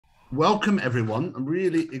Welcome, everyone. I'm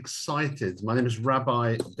really excited. My name is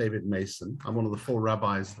Rabbi David Mason. I'm one of the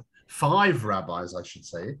five rabbis, I should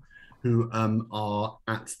say, who are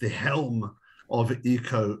at the helm of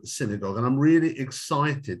Eco Synagogue. And I'm really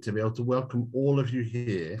excited to be able to welcome all of you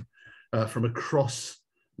here from across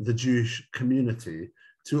the Jewish community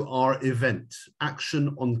to our event,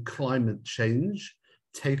 Action on Climate Change,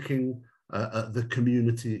 taking the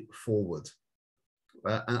community forward.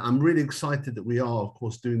 And I'm really excited that we are, of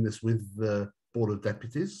course, doing this with the Board of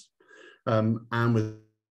Deputies and with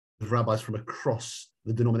rabbis from across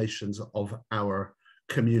the denominations of our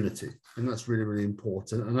community. And that's really, really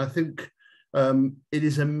important. And I think it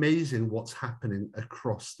is amazing what's happening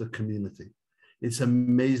across the community. It's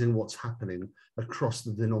amazing what's happening across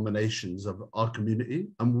the denominations of our community.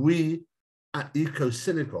 And we at Eco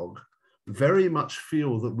Synagogue very much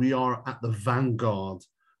feel that we are at the vanguard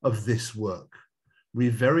of this work. We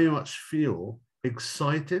very much feel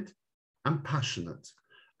excited and passionate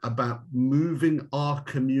about moving our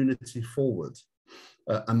community forward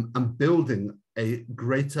and building a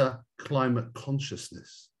greater climate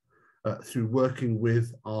consciousness through working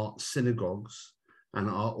with our synagogues and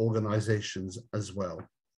our organizations as well,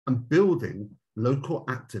 and building local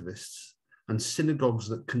activists and synagogues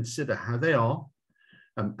that consider how they are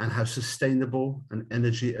and how sustainable and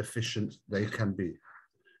energy efficient they can be.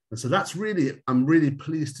 And so that's really, I'm really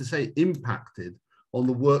pleased to say, impacted on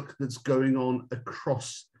the work that's going on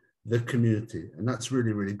across the community. And that's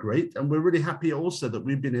really, really great. And we're really happy also that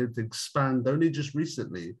we've been able to expand only just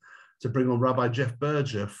recently to bring on Rabbi Jeff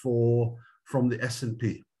Berger from the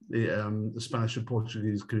S&P, the Spanish and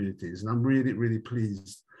Portuguese communities. And I'm really, really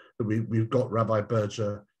pleased that we've got Rabbi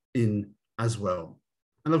Berger in as well.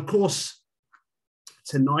 And of course,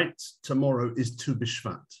 tomorrow is Tu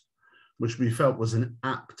B'Shvat, which we felt was an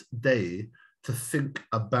apt day to think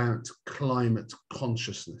about climate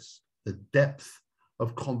consciousness, the depth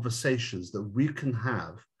of conversations that we can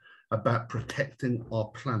have about protecting our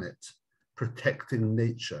planet, protecting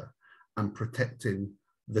nature, and protecting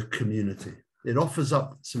the community. It offers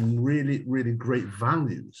up some really, really great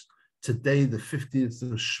values. Today, the 15th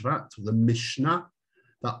of Shvat, the Mishnah,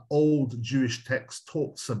 that old Jewish text,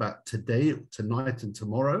 talks about today, tonight, and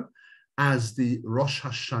tomorrow as the Rosh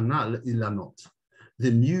Hashanah Ilanot,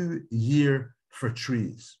 the new year for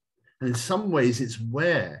trees. And in some ways, it's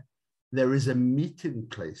where there is a meeting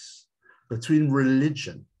place between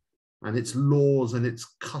religion and its laws and its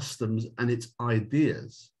customs and its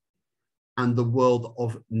ideas and the world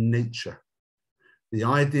of nature. The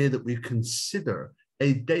idea that we consider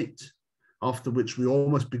a date after which we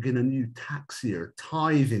almost begin a new tax year,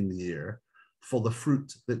 tithing year, for the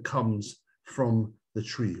fruit that comes from the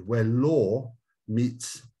tree, where law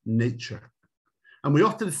meets nature. And we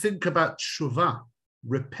often think about tshuva,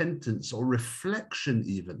 repentance or reflection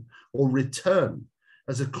even, or return,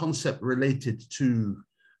 as a concept related to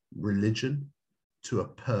religion, to a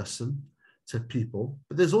person, to people.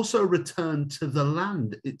 But there's also a return to the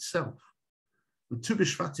land itself. And Tu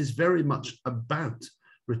B'Shvat is very much about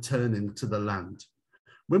returning to the land.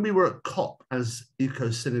 When we were at COP as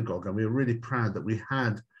Eco Synagogue, and we were really proud that we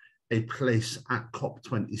had a place at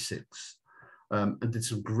COP26 and did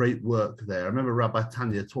some great work there. I remember Rabbi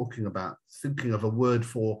Tanya talking about thinking of a word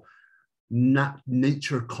for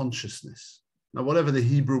nature consciousness. Now, whatever the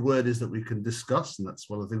Hebrew word is that we can discuss, and that's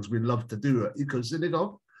one of the things we love to do at Eco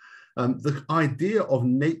Synagogue, the idea of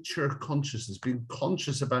nature consciousness, being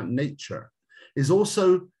conscious about nature, is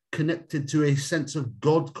also connected to a sense of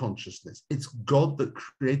God consciousness. It's God that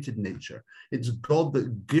created nature. It's God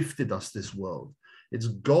that gifted us this world. It's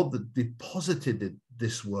God that deposited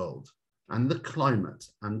this world and the climate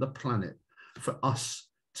and the planet for us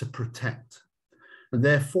to protect. And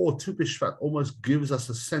therefore, Tu B'Shvat almost gives us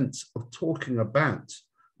a sense of talking about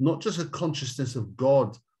not just a consciousness of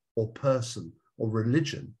God or person or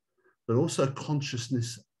religion, but also a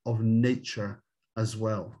consciousness of nature as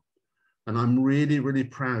well. And I'm really, really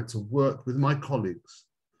proud to work with my colleagues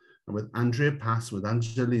and with Andrea Pass, with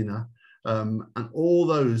Angelina, and all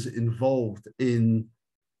those involved in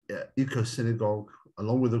Eco Synagogue,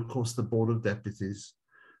 along with, of course, the Board of Deputies,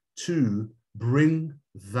 to bring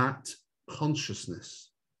that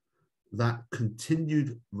consciousness, that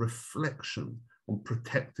continued reflection on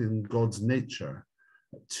protecting God's nature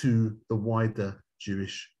to the wider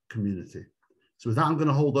Jewish community. So with that, I'm going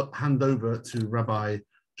to hand over to Rabbi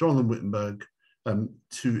Jonathan Wittenberg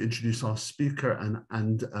to introduce our speaker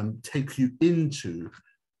and take you into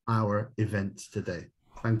our event today.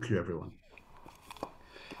 Thank you, everyone.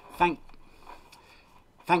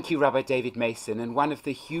 Thank you, Rabbi David Mason. And one of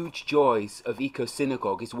the huge joys of Eco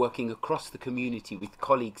Synagogue is working across the community with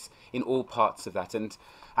colleagues in all parts of that. And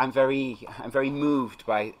I'm very moved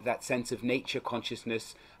by that sense of nature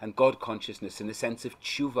consciousness and God consciousness and the sense of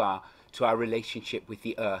tshuva to our relationship with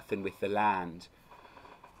the earth and with the land.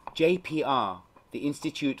 JPR, the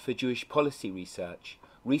Institute for Jewish Policy Research,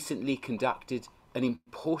 recently conducted an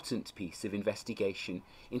important piece of investigation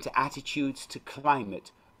into attitudes to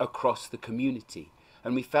climate across the community.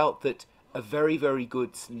 And we felt that a very, very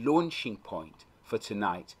good launching point for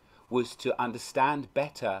tonight was to understand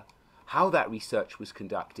better how that research was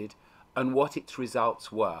conducted and what its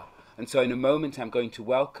results were. And so in a moment I'm going to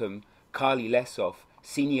welcome Carly Lesoff,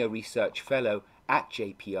 Senior Research Fellow at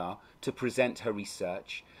JPR, to present her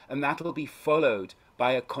research, and that will be followed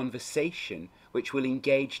by a conversation which will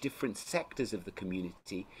engage different sectors of the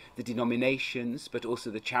community, the denominations, but also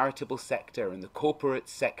the charitable sector and the corporate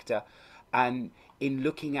sector, and in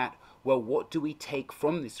looking at, well, what do we take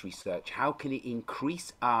from this research? How can it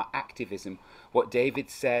increase our activism? What David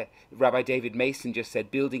said, Rabbi David Mason just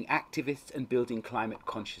said, building activists and building climate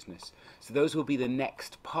consciousness. So those will be the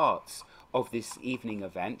next parts of this evening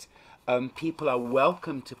event. People are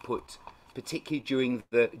welcome to put, particularly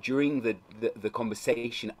during the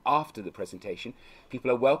conversation after the presentation,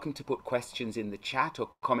 people are welcome to put questions in the chat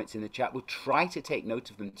or comments in the chat. We'll try to take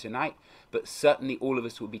note of them tonight, but certainly all of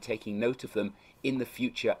us will be taking note of them in the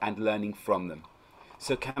future and learning from them.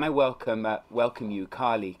 So can I welcome you,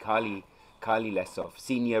 Carly Lesoff,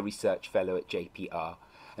 Senior Research Fellow at JPR.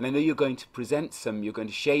 And I know you're going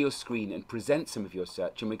to share your screen and present some of your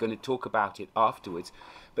research, and we're going to talk about it afterwards.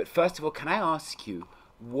 But first of all, can I ask you,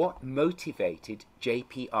 what motivated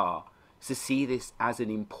JPR to see this as an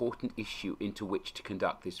important issue into which to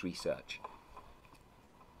conduct this research?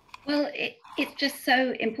 Well, it's just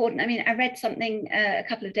so important. I mean, I read something a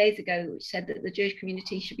couple of days ago which said that the Jewish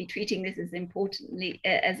community should be treating this as importantly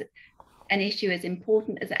as an issue as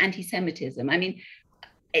important as anti-Semitism. I mean,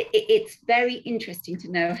 it's very interesting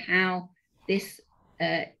to know how this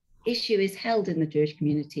issue is held in the Jewish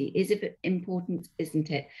community. Is it important,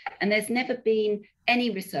 isn't it? And there's never been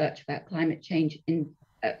any research about climate change in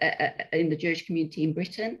the Jewish community in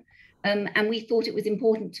Britain. And we thought it was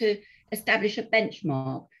important to establish a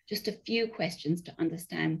benchmark, just a few questions to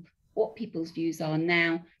understand what people's views are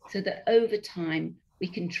now, so that over time we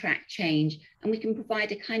can track change and we can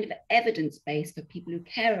provide a kind of evidence base for people who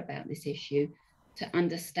care about this issue to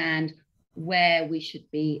understand where we should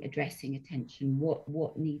be addressing attention,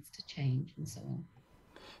 what needs to change, and so on.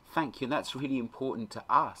 Thank you. And that's really important to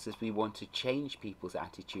us as we want to change people's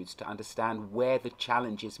attitudes, to understand where the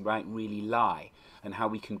challenges might really lie and how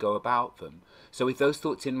we can go about them. So with those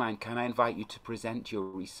thoughts in mind, can I invite you to present your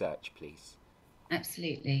research, please?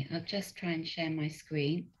 Absolutely. I'll just try and share my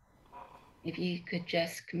screen. If you could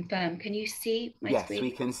just confirm, can you see my screen?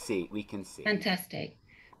 Yes, we can see. Fantastic.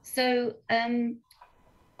 So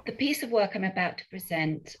the piece of work I'm about to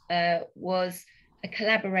present was a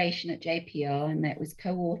collaboration at JPR, and that was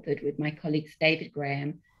co-authored with my colleagues David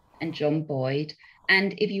Graham and John Boyd.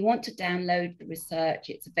 And if you want to download the research,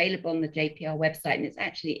 it's available on the JPR website, and it's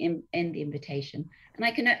actually in the invitation. And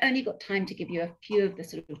I can only got time to give you a few of the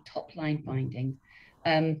sort of top line findings,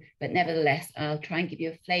 but nevertheless, I'll try and give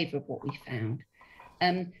you a flavor of what we found.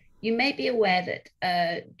 You may be aware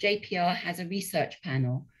that JPR has a research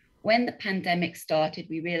panel. When the pandemic started,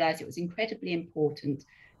 we realized it was incredibly important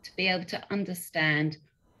to be able to understand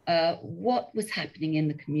what was happening in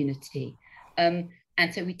the community. And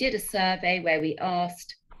so we did a survey where we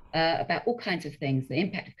asked about all kinds of things, the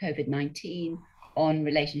impact of COVID-19 on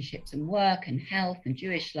relationships and work and health and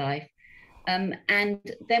Jewish life. And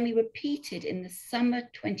then we repeated in the summer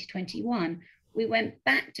 2021, we went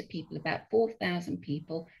back to people, about 4,000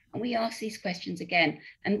 people, and we asked these questions again.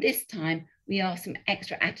 And this time we asked some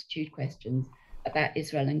extra attitude questions about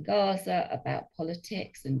Israel and Gaza, about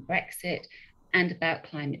politics and Brexit, and about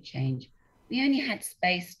climate change. We only had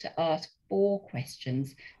space to ask 4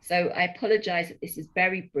 questions. So I apologize that this is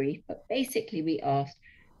very brief, but basically we asked,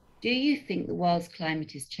 do you think the world's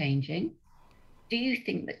climate is changing? Do you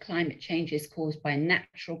think that climate change is caused by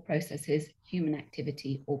natural processes, human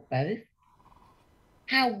activity, or both?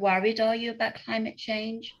 How worried are you about climate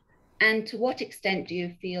change? And to what extent do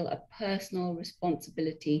you feel a personal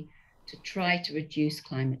responsibility to try to reduce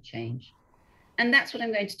climate change? And that's what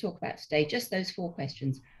I'm going to talk about today, just those 4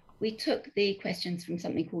 questions. We took the questions from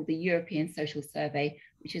something called the European Social Survey,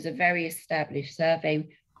 which is a very established survey.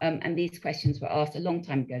 And these questions were asked a long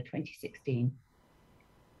time ago, 2016.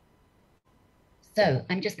 So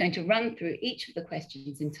I'm just going to run through each of the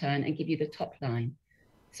questions in turn and give you the top line.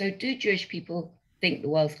 So do Jewish people think the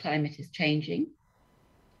world's climate is changing?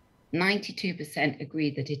 92%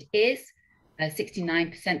 agreed that it is,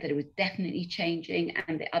 69% that it was definitely changing,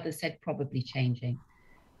 and the others said probably changing.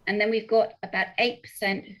 And then we've got about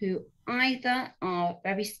 8% who either are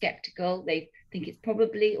very skeptical, they think it's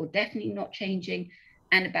probably or definitely not changing,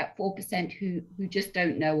 and about 4% who just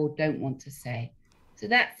don't know or don't want to say. So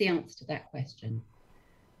that's the answer to that question.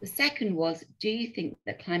 The second was, do you think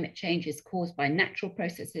that climate change is caused by natural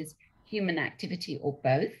processes, human activity, or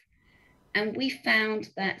both? And we found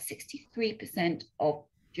that 63% of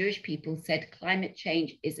Jewish people said climate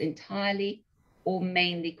change is entirely or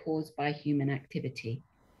mainly caused by human activity,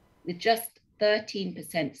 with just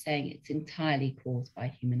 13% saying it's entirely caused by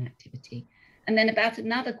human activity. And then about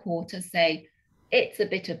another quarter say it's a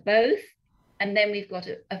bit of both. And then we've got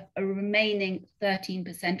a remaining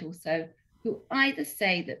 13% or so who either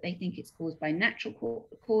say that they think it's caused by natural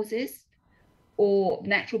causes or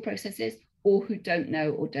natural processes, or who don't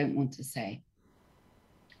know or don't want to say.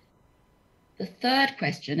 The third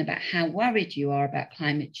question about how worried you are about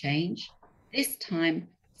climate change, this time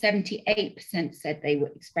 78% said they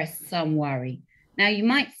would express some worry. Now you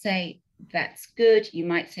might say that's good, you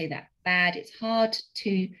might say that's bad. It's hard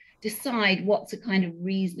to decide what's a kind of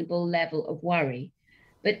reasonable level of worry.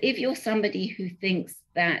 But if you're somebody who thinks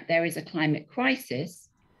that there is a climate crisis,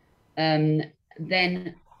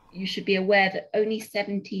 then you should be aware that only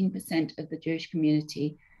 17% of the Jewish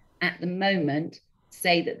community at the moment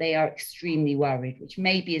say that they are extremely worried, which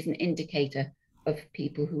maybe is an indicator of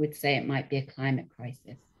people who would say it might be a climate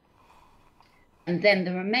crisis. And then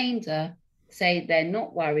the remainder say they're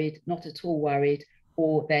not worried, not at all worried,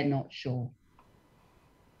 or they're not sure.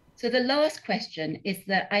 So the last question is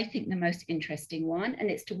I think the most interesting one,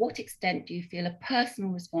 and it's to what extent do you feel a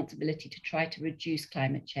personal responsibility to try to reduce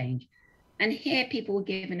climate change? And here people were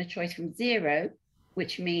given a choice from 0,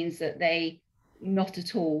 which means that they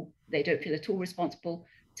don't feel at all responsible,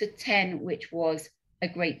 to 10, which was a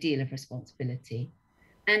great deal of responsibility.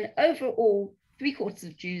 And overall, 3/4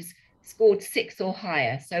 of Jews scored 6 or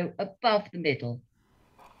higher, so above the middle.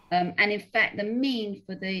 And in fact, the mean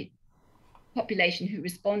for the population who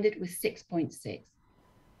responded was 6.6.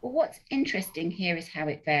 Well, what's interesting here is how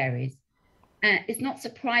it varies. It's not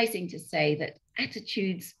surprising to say that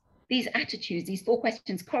these 4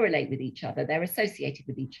 questions correlate with each other. They're associated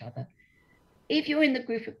with each other. If you're in the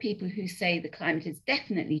group of people who say the climate is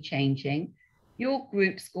definitely changing, your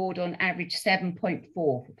group scored on average 7.4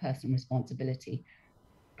 for personal responsibility.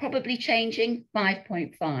 Probably changing,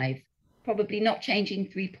 5.5. Probably not changing,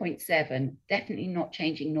 3.7. Definitely not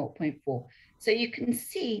changing, 0.4. So you can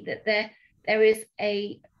see that there is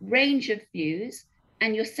a range of views,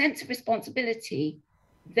 and your sense of responsibility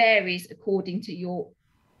varies according to your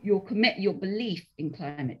belief in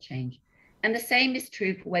climate change. And the same is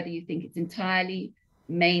true for whether you think it's entirely,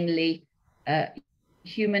 mainly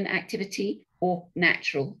human activity or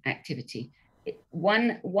natural activity.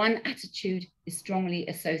 One attitude is strongly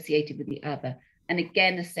associated with the other. And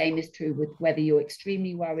again, the same is true with whether you're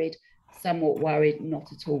extremely worried, somewhat worried,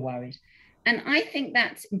 not at all worried. And I think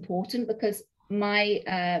that's important because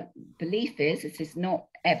my belief is, this is not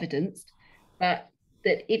evidenced, but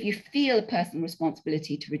that if you feel a personal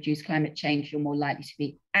responsibility to reduce climate change, you're more likely to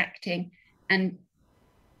be acting, and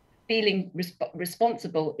feeling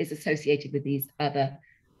responsible is associated with these other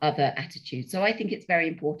attitudes. So I think it's very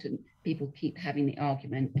important people keep having the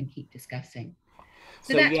argument and keep discussing.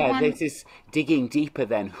 So yeah, this is digging deeper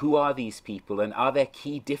then. Who are these people, and are there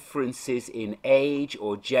key differences in age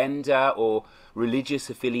or gender or religious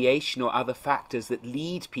affiliation or other factors that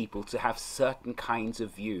lead people to have certain kinds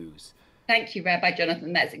of views? Thank you, Rabbi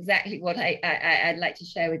Jonathan. That's exactly what I'd like to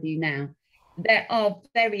share with you now. There are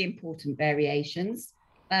very important variations.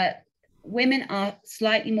 Women are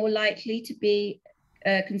slightly more likely to be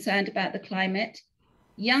concerned about the climate.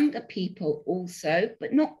 Younger people also,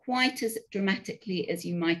 but not quite as dramatically as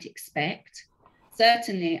you might expect.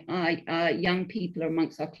 Certainly our young people are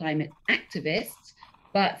amongst our climate activists,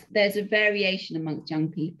 but there's a variation amongst young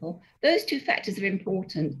people. Those 2 factors are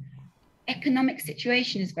important. Economic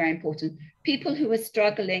situation is very important. People who are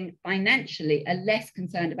struggling financially are less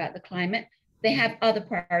concerned about the climate. They have other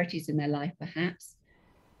priorities in their life, perhaps.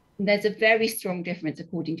 And there's a very strong difference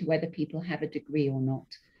according to whether people have a degree or not.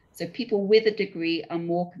 So people with a degree are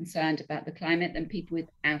more concerned about the climate than people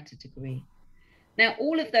without a degree. Now,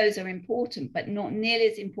 all of those are important, but not nearly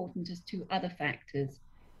as important as 2 other factors.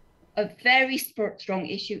 A very strong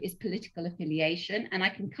issue is political affiliation, and I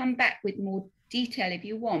can come back with more detail if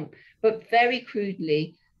you want, but very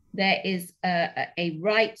crudely, there is a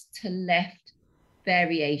right to left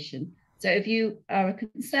variation. So if you are a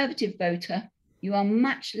conservative voter, you are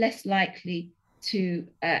much less likely to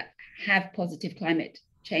have positive climate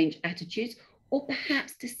change attitudes, or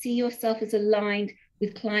perhaps to see yourself as aligned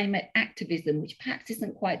with climate activism, which perhaps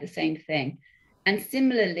isn't quite the same thing. And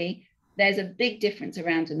similarly, there's a big difference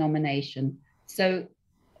around denomination. So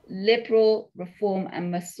liberal, Reform,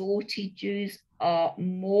 and Masorti Jews are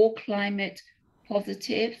more climate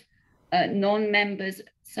positive, non-members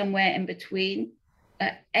somewhere in between,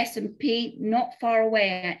 S&P not far away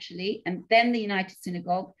actually, and then the United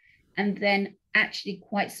Synagogue, and then actually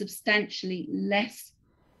quite substantially less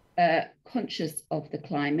conscious of the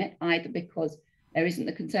climate, either because there isn't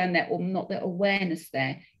the concern there or not the awareness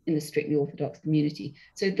there in the strictly Orthodox community.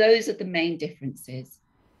 So those are the main differences.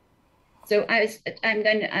 So I'm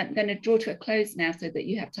going to draw to a close now so that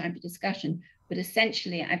you have time for discussion. But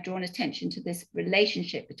essentially, I've drawn attention to this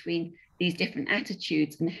relationship between these different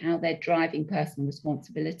attitudes and how they're driving personal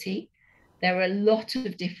responsibility. There are a lot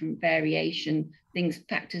of different variation things,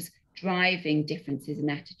 factors driving differences in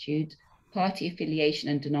attitudes. Party affiliation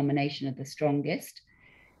and denomination are the strongest.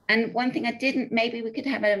 And one thing I didn't, maybe we could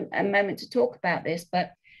have a moment to talk about this,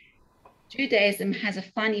 but Judaism has a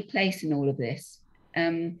funny place in all of this.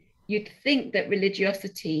 You'd think that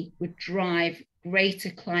religiosity would drive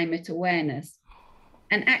greater climate awareness.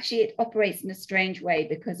 And actually it operates in a strange way,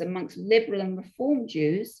 because amongst liberal and Reform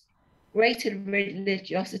Jews, greater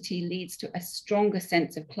religiosity leads to a stronger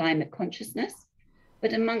sense of climate consciousness.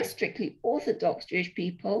 But amongst strictly Orthodox Jewish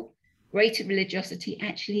people, greater religiosity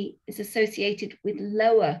actually is associated with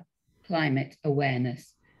lower climate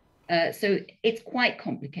awareness. So it's quite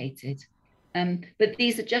complicated. But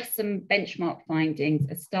these are just some benchmark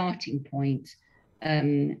findings, a starting point,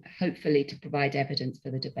 hopefully to provide evidence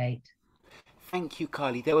for the debate. Thank you,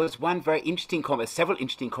 Carly. There was one very interesting comment, several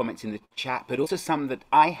interesting comments in the chat, but also some that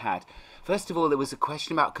I had. First of all, there was a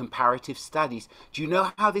question about comparative studies. Do you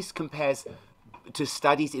know how this compares to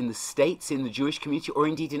studies in the States, in the Jewish community, or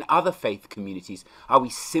indeed in other faith communities? Are we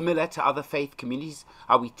similar to other faith communities?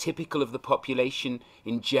 Are we typical of the population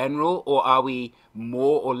in general, or are we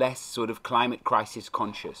more or less sort of climate crisis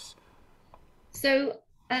conscious? So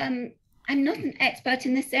I'm not an expert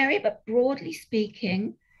in this area, but broadly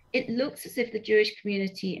speaking, it looks as if the Jewish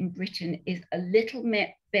community in Britain is a little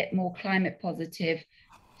bit more climate positive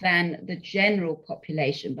than the general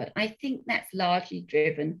population, but I think that's largely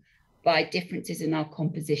driven by differences in our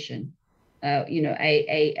composition. You know,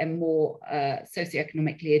 a more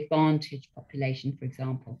socioeconomically advantaged population, for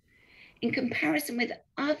example. In comparison with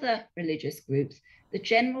other religious groups, the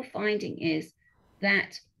general finding is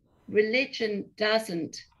that religion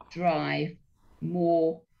doesn't drive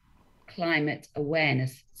more climate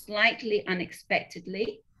awareness. Slightly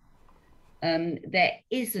unexpectedly, there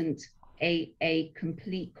isn't a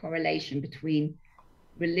complete correlation between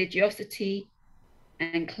religiosity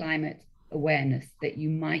and climate awareness that you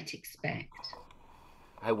might expect.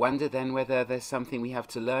 I wonder then whether there's something we have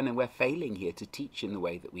to learn and we're failing here to teach in the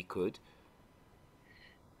way that we could.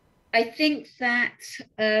 I think that,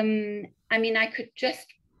 I mean, I could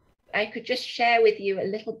just share with you a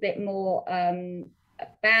little bit more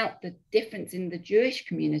about the difference in the Jewish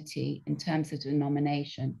community in terms of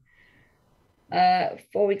denomination.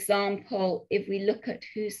 For example, if we look at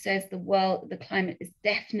who says the climate is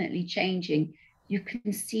definitely changing, you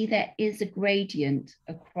can see there is a gradient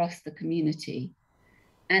across the community.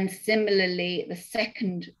 And similarly, the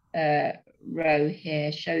second row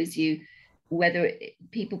here shows you whether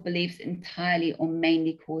people believe it's entirely or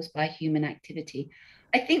mainly caused by human activity.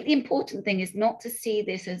 I think the important thing is not to see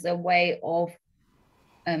this as a way of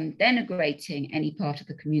denigrating any part of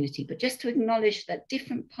the community, but just to acknowledge that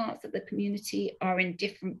different parts of the community are in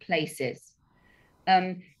different places.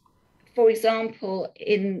 For example,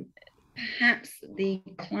 in perhaps the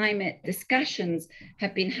climate discussions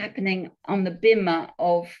have been happening on the bima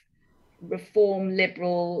of Reform,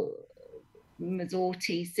 liberal,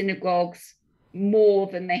 Masorti synagogues more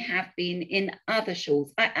than they have been in other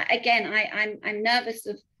shuls. I'm nervous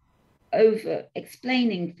of over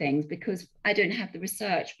explaining things because I don't have the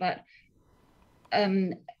research, but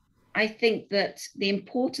I think that the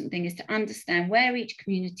important thing is to understand where each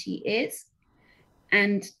community is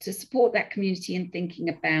and to support that community in thinking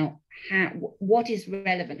about what is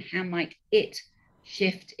relevant, how might it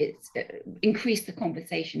shift increase the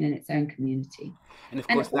conversation in its own community. And of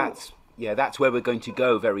course that's where we're going to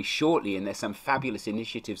go very shortly, and there's some fabulous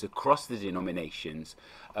initiatives across the denominations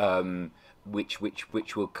which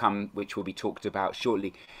will be talked about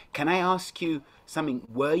shortly. Can I ask you something?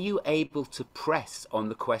 Were you able to press on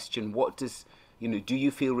the question, what does, do you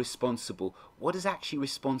feel responsible? What does actually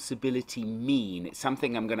responsibility mean? It's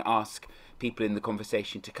something I'm going to ask people in the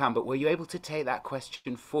conversation to come, but were you able to take that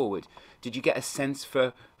question forward? Did you get a sense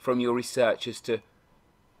from your research as to,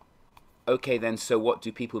 okay, then, so what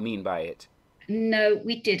do people mean by it? No,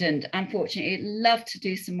 we didn't. Unfortunately, I'd love to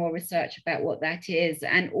do some more research about what that is,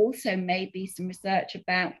 and also maybe some research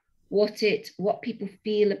about what people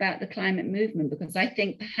feel about the climate movement, because I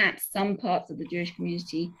think perhaps some parts of the Jewish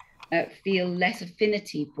community feel less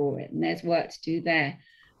affinity for it, and there's work to do there.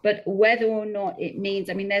 But whether or not it means,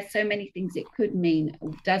 I mean, there's so many things it could mean.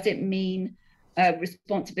 Does it mean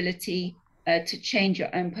responsibility to change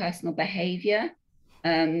your own personal behavior?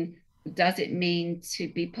 Does it mean to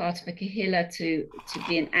be part of a kahila, to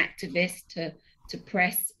be an activist, to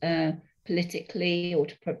press politically, or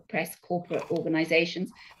to press corporate organizations?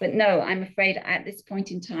 But no, I'm afraid at this point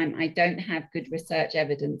in time, I don't have good research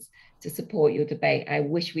evidence to support your debate. I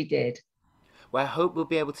wish we did. Well, I hope we'll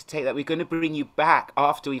be able to take that. We're going to bring you back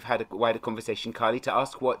after we've had a wider conversation, Carly, to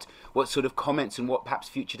ask what sort of comments and what perhaps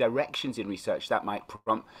future directions in research that might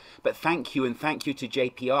prompt. But thank you, and thank you to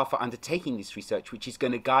JPR for undertaking this research, which is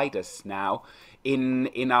going to guide us now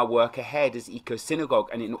in our work ahead as Eco Synagogue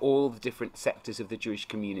and in all the different sectors of the Jewish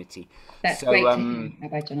community. That's great to hear,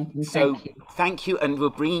 Rabbi Jonathan. Thank you, and we're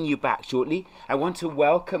bringing you back shortly. I want to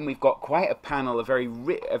welcome, we've got quite a panel, a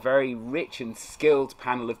very rich and skilled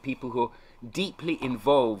panel of people who are deeply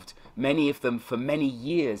involved, many of them for many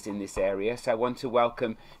years in this area. So I want to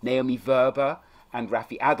welcome Naomi Verber and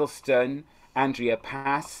Rafi Adelston, Andrea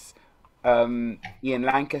Pass, Ian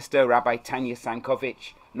Lancaster, Rabbi Tanya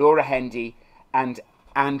Sankovic, Laura Hendy, and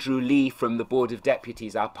Andrew Lee from the Board of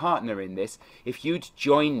Deputies, our partner in this. If you'd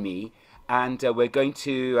join me, and we're going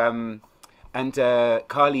to,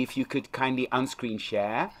 Carly, if you could kindly unscreen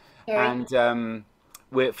share. Sorry. And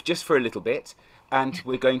we're just for a little bit. And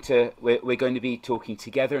we're going to be talking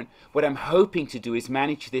together. And what I'm hoping to do is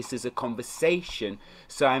manage this as a conversation.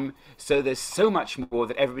 So there's so much more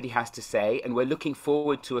that everybody has to say, and we're looking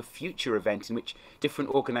forward to a future event in which different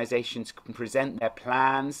organizations can present their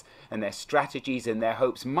plans and their strategies and their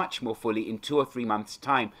hopes much more fully in 2 or 3 months'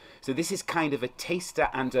 time. So this is kind of a taster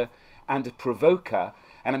and a provoker.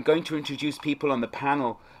 And I'm going to introduce people on the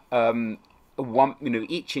panel,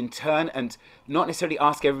 each in turn, and not necessarily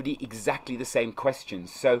ask everybody exactly the same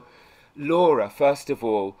questions. So, Laura, first of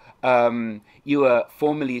all, you were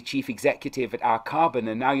formerly a chief executive at Our Carbon,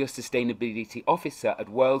 and now you're sustainability officer at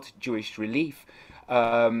World Jewish Relief,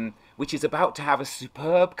 which is about to have a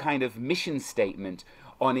superb kind of mission statement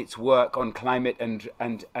on its work on climate and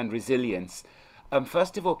resilience.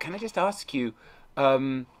 First of all, can I just ask you,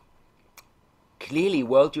 clearly,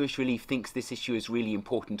 World Jewish Relief thinks this issue is really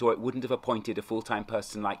important, or it wouldn't have appointed a full-time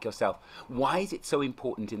person like yourself. Why is it so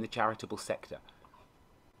important in the charitable sector?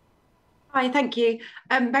 Hi, thank you.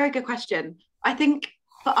 Very good question. I think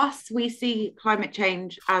for us, we see climate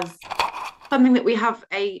change as something that we have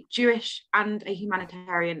a Jewish and a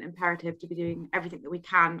humanitarian imperative to be doing everything that we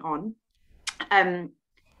can on.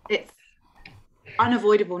 It's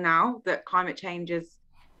unavoidable now that climate change is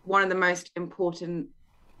one of the most important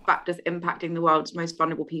factors impacting the world's most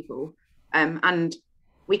vulnerable people, and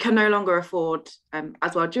we can no longer afford,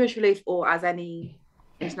 as World Jewish Relief or as any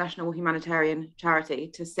international humanitarian charity,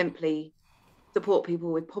 to simply support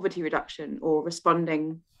people with poverty reduction or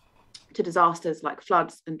responding to disasters like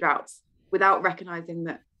floods and droughts without recognizing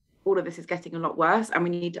that all of this is getting a lot worse, and we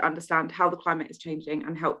need to understand how the climate is changing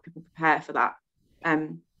and help people prepare for that.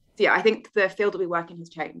 So yeah, I think the field that we work in has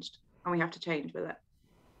changed, and we have to change with it.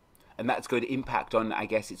 And that's going to impact on, I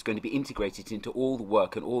guess, it's going to be integrated into all the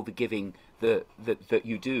work and all the giving that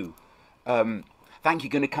you do. Thank you.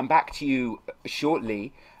 Going to come back to you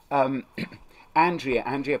shortly.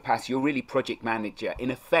 Andrea Pass, you're really project manager. In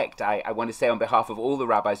effect, I want to say on behalf of all the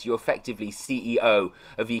rabbis, you're effectively CEO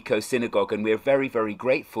of Eco Synagogue, and we're very, very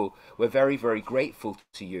grateful. We're very, very grateful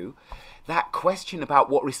to you. That question about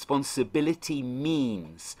what responsibility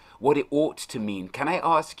means, what it ought to mean, can I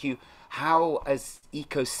ask you, how, as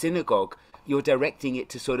Eco Synagogue, you're directing it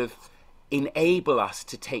to sort of enable us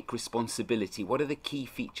to take responsibility? What are the key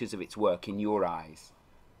features of its work in your eyes?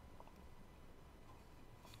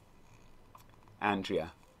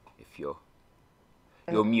 Andrea, if you're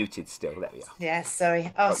muted still, there we are. Yeah,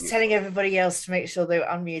 sorry. I was telling everybody else to make sure they were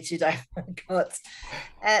unmuted. I forgot.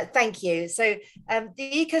 Thank you. So the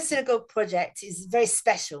Eco Synagogue project is very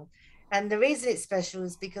special. And the reason it's special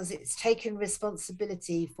is because it's taken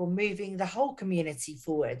responsibility for moving the whole community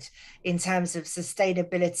forward in terms of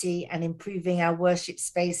sustainability and improving our worship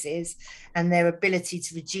spaces and their ability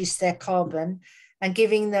to reduce their carbon, and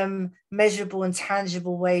giving them measurable and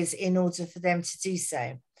tangible ways in order for them to do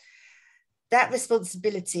so. That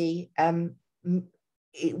responsibility,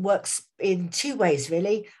 it works in 2 ways,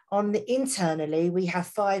 really. Internally, we have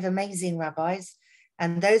 5 amazing rabbis,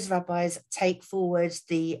 and those rabbis take forward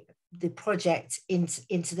the the project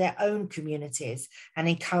into their own communities and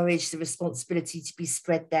encourage the responsibility to be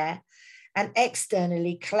spread there. And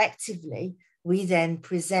externally, collectively, we then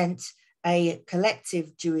present a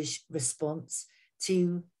collective Jewish response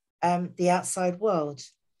to the outside world.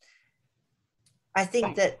 I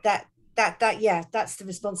think that's the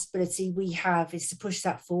responsibility we have, is to push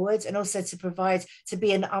that forward, and also to provide, to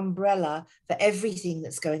be an umbrella for everything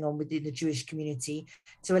that's going on within the Jewish community,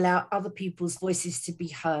 to allow other people's voices to be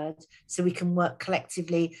heard, so we can work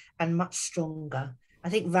collectively and much stronger. I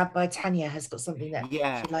think Rabbi Tanya has got something that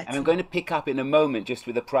she'd like and I'm going to pick up in a moment, just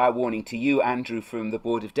with a prior warning to you, Andrew, from the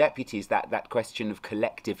Board of Deputies, that question of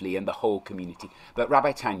collectively and the whole community. But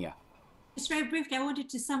Rabbi Tanya. Just very briefly, I wanted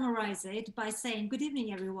to summarize it by saying, good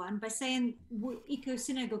evening, everyone, by saying Eco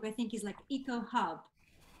Synagogue, I think, is like eco hub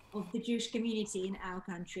of the Jewish community in our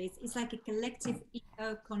country. It's like a collective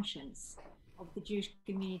eco conscience of the Jewish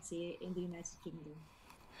community in the United Kingdom.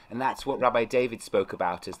 And that's what Rabbi David spoke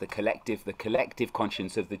about as the collective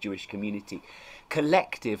conscience of the Jewish community.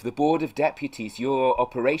 Collective, the Board of Deputies, your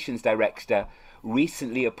operations director,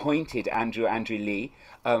 recently appointed Andrew Lee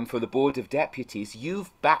for the Board of Deputies.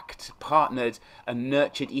 You've backed, partnered and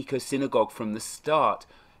nurtured Eco Synagogue from the start.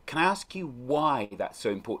 Can I ask you why that's so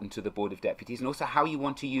important to the Board of Deputies, and also how you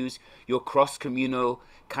want to use your cross-communal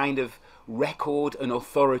kind of record and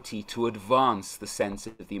authority to advance the sense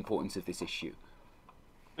of the importance of this issue?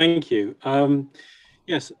 Thank you.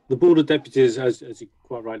 Yes, the Board of Deputies, as you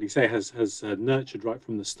quite rightly say, has nurtured right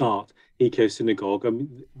from the start Eco Synagogue.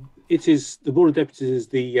 It is, the Board of Deputies is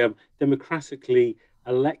the democratically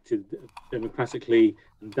elected, democratically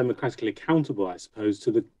accountable, I suppose,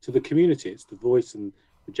 to the community. It's the voice and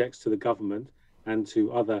projects to the government and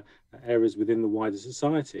to other areas within the wider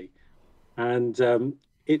society. And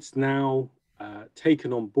it's now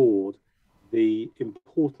taken on board the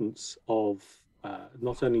importance of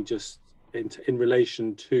not only just in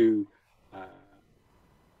relation to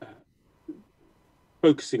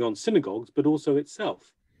focusing on synagogues, but also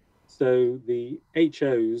itself. So the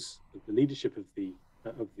HOs, the leadership of the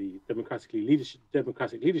democratic leadership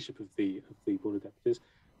of the Board of Deputies,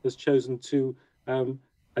 has chosen to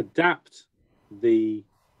adapt the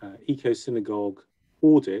Eco Synagogue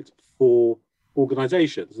audit for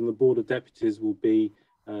organisations, and the Board of Deputies will be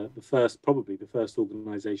probably the first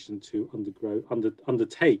organisation to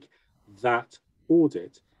undertake that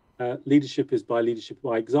audit. Leadership is by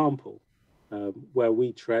example. Where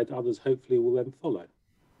we tread, others hopefully will then follow.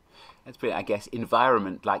 That's brilliant. I guess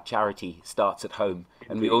environment, like charity, starts at home,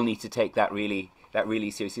 and we all need to take that really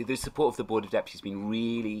seriously. The support of the Board of Deputies has been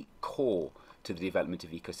really core to the development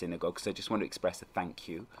of Eco Synagogue, so I just want to express a thank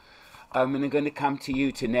you. And I'm going to come to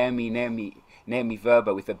you, to Naomi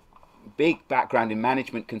Verba, with a big background in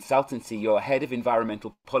management consultancy. You're head of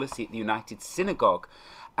environmental policy at the United Synagogue.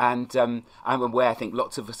 And I'm aware, I think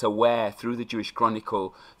lots of us are aware, through the Jewish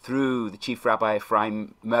Chronicle, through the Chief Rabbi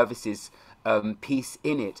Ephraim Mervis's piece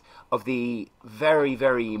in it, of the very,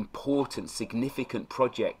 very important, significant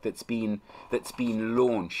project that's been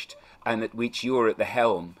launched, and at which you're at the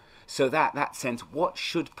helm. So that sense, what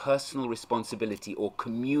should personal responsibility or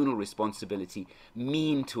communal responsibility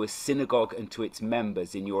mean to a synagogue and to its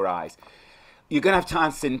members in your eyes? You're going to have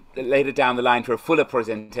chance later down the line for a fuller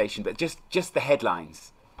presentation, but just the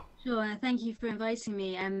headlines. Sure, thank you for inviting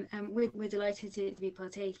me. We're delighted to be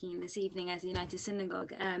partaking this evening as the United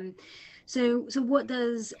Synagogue. So what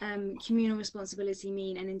does communal responsibility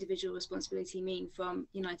mean and individual responsibility mean from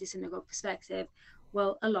United Synagogue perspective?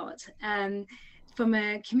 Well, a lot. From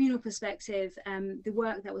a communal perspective, the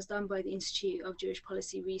work that was done by the Institute of Jewish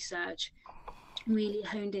Policy Research really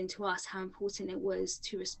honed into us how important it was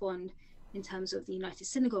to respond in terms of the United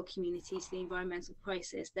Synagogue community to the environmental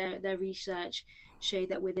crisis. Their research showed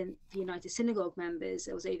that within the United Synagogue members,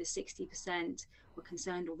 there was over 60% were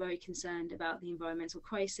concerned or very concerned about the environmental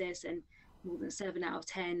crisis, and more than 7 out of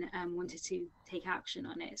 10 wanted to take action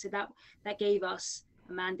on it. So that gave us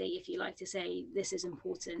a mandate, if you like, to say this is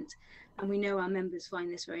important, and we know our members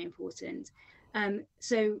find this very important.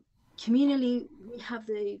 So communally, we have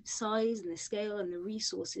the size and the scale and the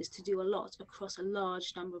resources to do a lot across a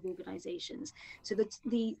large number of organizations. So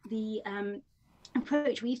the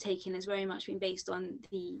approach we've taken has very much been based on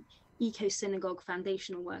the Eco Synagogue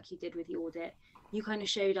foundational work you did with the audit. You kind of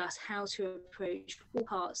showed us how to approach all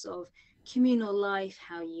parts of communal life,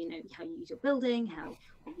 how you use your building,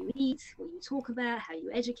 what you eat, what you talk about, how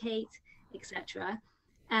you educate, etc.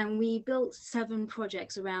 And we built 7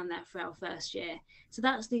 projects around that for our first year. So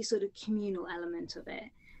that's the sort of communal element of it.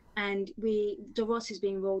 And Dorot is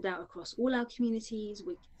being rolled out across all our communities.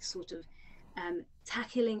 We're sort of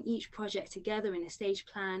tackling each project together in a stage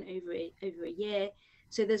plan over a year.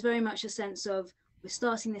 So there's very much a sense of, we're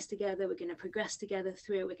starting this together, we're going to progress together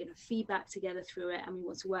through it, we're going to feedback together through it, and we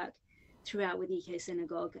want to work throughout with Eco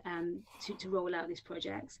Synagogue to roll out these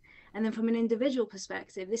projects. And then from an individual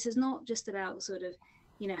perspective, this is not just about sort of,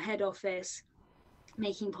 head office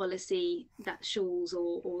making policy that Shuls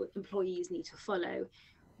or employees need to follow.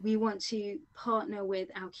 We want to partner with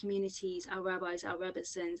our communities, our rabbis, our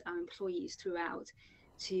rebbitzins, our employees throughout,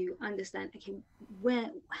 to understand, okay,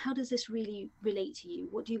 how does this really relate to you?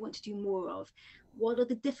 What do you want to do more of? What are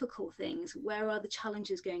the difficult things? Where are the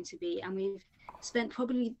challenges going to be? And we've spent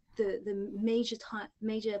probably the major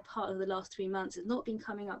part of the last 3 months has not been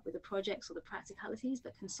coming up with the projects or the practicalities,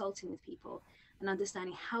 but consulting with people and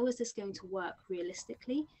understanding, how is this going to work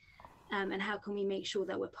realistically? And how can we make sure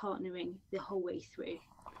that we're partnering the whole way through?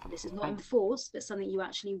 This is not enforced, but something you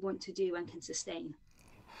actually want to do and can sustain.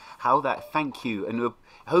 Thank you. And we're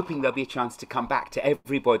hoping there'll be a chance to come back to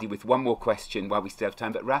everybody with one more question while we still have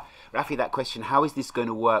time. But Rafi, that question, how is this going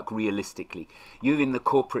to work realistically? You're in the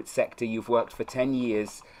corporate sector, you've worked for 10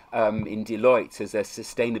 years in Deloitte as a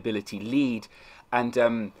sustainability lead.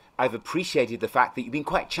 And I've appreciated the fact that you've been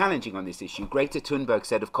quite challenging on this issue. Greta Thunberg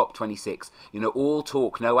said of COP26, all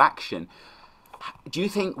talk, no action. Do you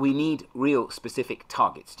think we need real specific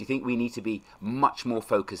targets? Do you think we need to be much more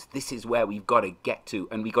focused? This is where we've got to get to,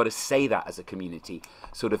 and we've got to say that as a community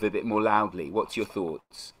sort of a bit more loudly. What's your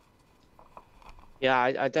thoughts? Yeah,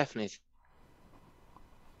 I definitely.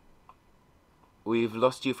 We've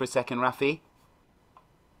lost you for a second, Rafi.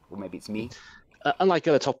 Or maybe it's me. Unlike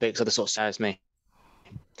other topics, that sort of scares me.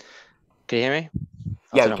 Can you hear me?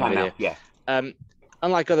 Yeah, we can now. Yeah.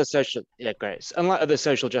 Unlike other social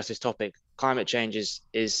justice topic, climate change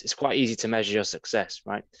is quite easy to measure your success,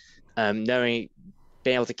 right? Being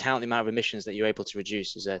able to count the amount of emissions that you're able to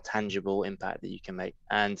reduce is a tangible impact that you can make,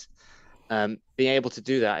 and being able to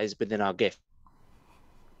do that is within our gift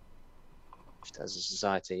as a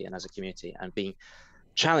society and as a community, and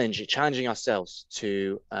challenging ourselves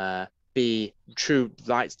to be true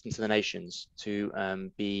lights into the nations, to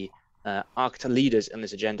be architect leaders in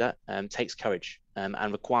this agenda takes courage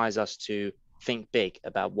and requires us to think big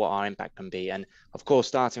about what our impact can be. And of course,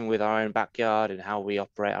 starting with our own backyard and how we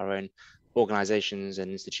operate our own organizations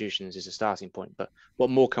and institutions is a starting point. But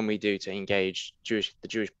what more can we do to engage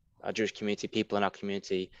our Jewish community, people in our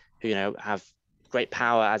community who have great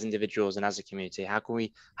power as individuals and as a community? How can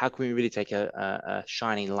we really take a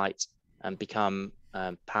shining light and become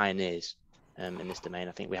pioneers in this domain?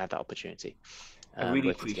 I think we have that opportunity. I really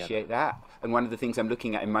appreciate that. And one of the things I'm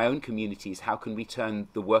looking at in my own community is how can we turn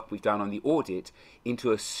the work we've done on the audit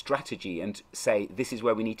into a strategy and say, this is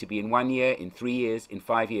where we need to be in 1 year, in 3 years, in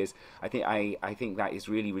 5 years. I think that is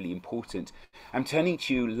really, really important. I'm turning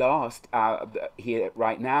to you last here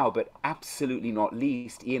right now, but absolutely not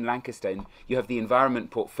least, Ian Lancaster. You have the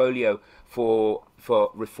environment portfolio for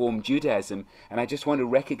Reform Judaism, and I just want to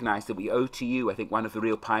recognize that we owe to you, I think one of the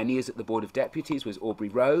real pioneers at the Board of Deputies was Aubrey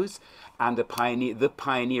Rose, and the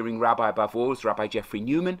pioneering rabbi above all was Rabbi Jeffrey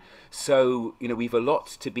Newman. So we've a lot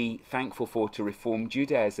to be thankful for to Reform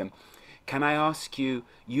Judaism. Can I ask you,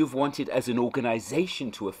 you've wanted as an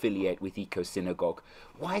organization to affiliate with Eco Synagogue.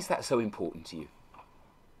 Why is that so important to you?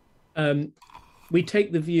 We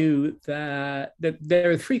take the view that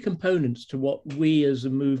there are 3 components to what we as a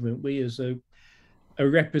movement, we as a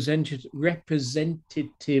representative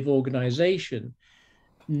organization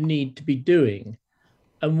need to be doing.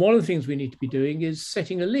 And one of the things we need to be doing is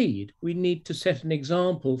setting a lead. We need to set an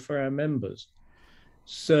example for our members.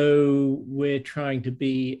 So we're trying to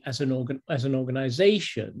be, as an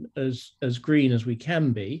organization, as green as we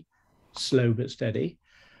can be, slow but steady.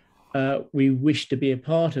 We wish to be a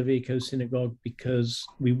part of Eco Synagogue because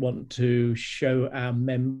we want to show our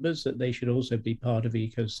members that they should also be part of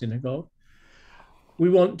Eco Synagogue. We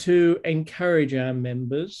want to encourage our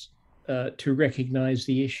members to recognize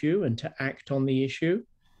the issue and to act on the issue.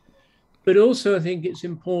 But also, I think it's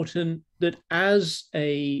important that as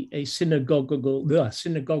a synagogal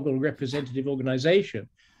representative organization,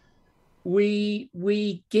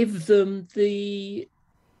 we give them the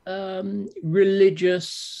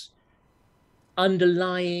religious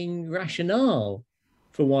underlying rationale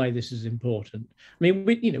for why this is important. I mean,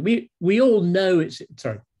 we all know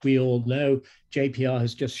we all know JPR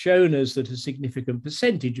has just shown us that a significant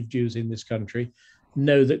percentage of Jews in this country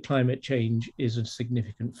know that climate change is a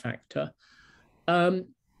significant factor. But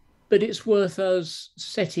it's worth us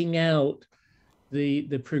setting out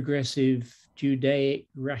the progressive Judaic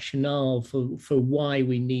rationale for why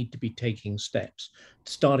we need to be taking steps,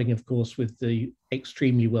 starting, of course, with the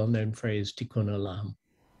extremely well-known phrase Tikkun Olam.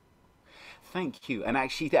 Thank you. And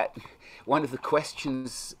actually, that one of the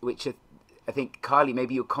questions which I think, Carly,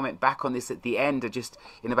 maybe you'll comment back on this at the end, or just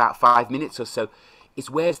in about 5 minutes or so, is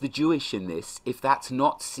where's the Jewish in this? If that's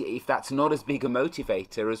not as big a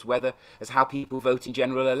motivator as how people vote in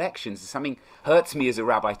general elections. Something hurts me as a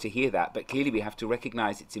rabbi to hear that, but clearly we have to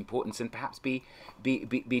recognise its importance and perhaps be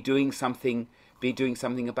doing something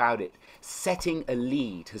about it. Setting a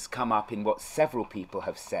lead has come up in what several people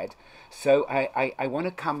have said. So I want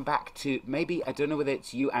to come back to, maybe, I don't know whether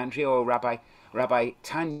it's you, Andrea, or Rabbi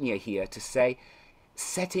Tanya here, to say,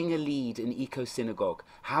 setting a lead in Eco Synagogue.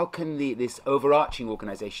 How can this overarching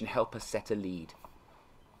organization help us set a lead?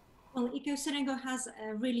 Well, Eco Synagogue has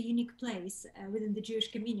a really unique place within the Jewish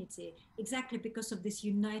community, exactly because of this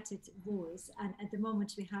united voice. And at the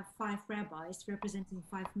moment, we have 5 rabbis representing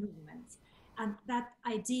 5 movements. And that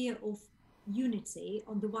idea of unity,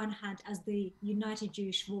 on the one hand, as the united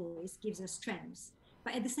Jewish voice, gives us strength.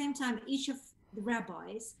 But at the same time, each of the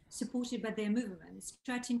rabbis, supported by their movements,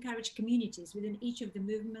 try to encourage communities within each of the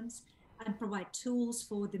movements and provide tools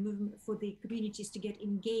for the movement, for the communities to get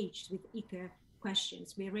engaged with eco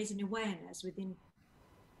questions. We are raising awareness within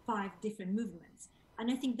 5 different movements, and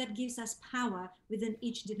I think that gives us power within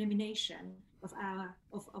each denomination of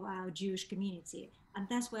our Jewish community, and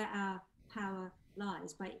that's where our power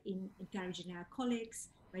lies, by encouraging our colleagues,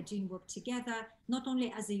 by doing work together, not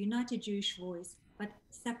only as a united Jewish voice, but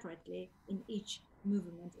separately in each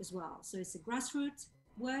movement as well. So it's a grassroots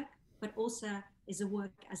work, but also is a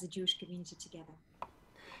work as a Jewish community together.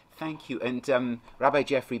 Thank you. And Rabbi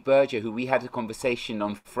Jeffrey Berger, who we had a conversation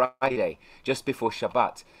on Friday, just before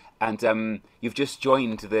Shabbat, and you've just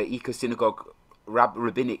joined the Eco Synagogue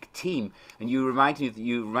Rabbinic Team, and you reminded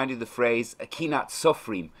the phrase "kinat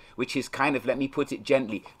sofrim," which is kind of, let me put it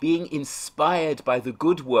gently, being inspired by the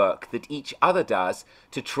good work that each other does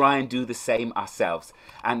to try and do the same ourselves.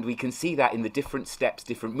 And we can see that in the different steps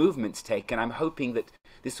different movements take, and I'm hoping that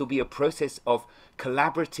this will be a process of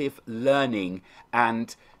collaborative learning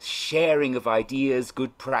and sharing of ideas,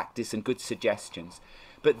 good practice and good suggestions.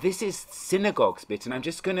 But this is synagogue's bit, and I'm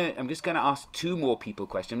just gonna ask 2 more people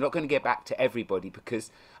questions. I'm not going to get back to everybody,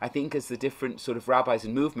 because I think as the different sort of rabbis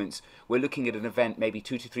and movements, we're looking at an event maybe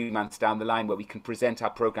 2 to 3 months down the line where we can present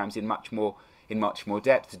our programs in much more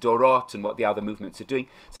depth, Dorot and what the other movements are doing.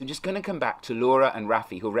 So I'm just going to come back to Laura and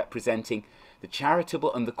Rafi, who are representing the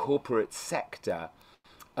charitable and the corporate sector.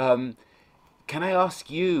 Can I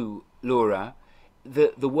ask you, Laura,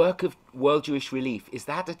 the work of World Jewish Relief, is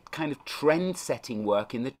that a kind of trend-setting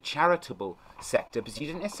work in the charitable sector? Because you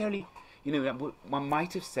didn't necessarily, one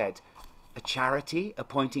might have said a charity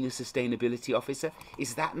appointing a sustainability officer.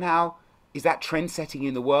 Is that trend-setting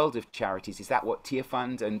in the world of charities? Is that what Tear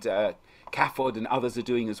Fund and CAFOD and others are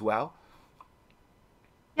doing as well?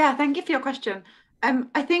 Yeah, thank you for your question.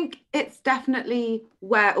 I think it's definitely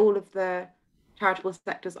where all of the charitable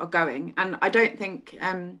sectors are going, and I don't think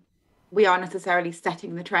we are necessarily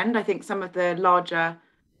setting the trend. I think some of the larger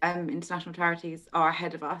international charities are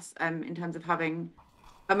ahead of us in terms of having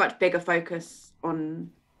a much bigger focus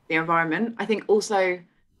on the environment. I think also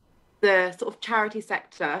the sort of charity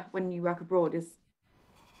sector, when you work abroad, is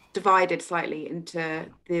divided slightly into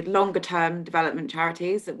the longer term development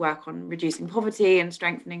charities that work on reducing poverty and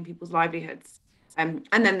strengthening people's livelihoods. And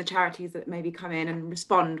then the charities that maybe come in and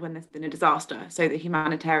respond when there's been a disaster, so the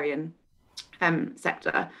humanitarian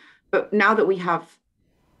sector. But now that we have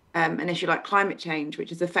an issue like climate change,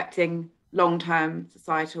 which is affecting long-term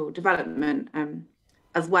societal development,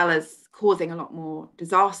 as well as causing a lot more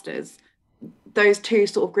disasters, those 2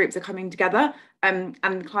 sort of groups are coming together,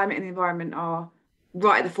 and climate and the environment are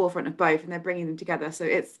right at the forefront of both, and they're bringing them together. So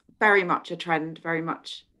it's very much a trend, very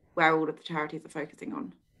much where all of the charities are focusing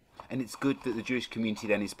on. And it's good that the Jewish community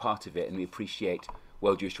then is part of it, and we appreciate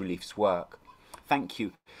World Jewish Relief's work. Thank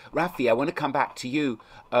you. Rafi, I want to come back to you,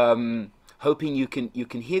 hoping you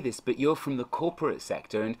can hear this, but you're from the corporate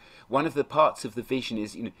sector, and one of the parts of the vision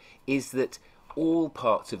is that all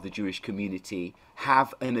parts of the Jewish community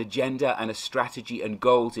have an agenda and a strategy and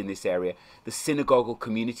goals in this area. The synagogal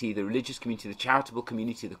community, the religious community, the charitable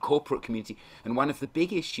community, the corporate community, and one of the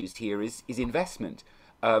big issues here is investment.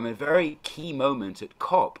 A very key moment at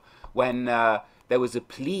COP when there was a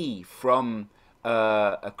plea from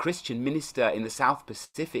a Christian minister in the South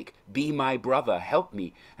Pacific, "Be my brother, help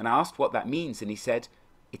me." And I asked what that means, and he said,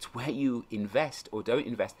 it's where you invest or don't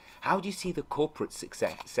invest. How do you see the corporate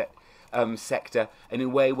sector, and in a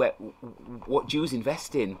way where what Jews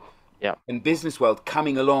invest in, and business world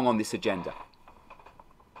coming along on this agenda?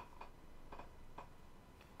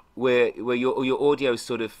 Where your audio is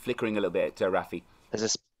sort of flickering a little bit, Rafi.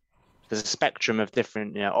 There's a spectrum of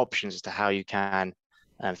different options as to how you can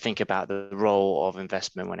think about the role of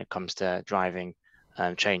investment when it comes to driving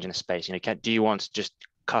change in a space? You know, do you want to just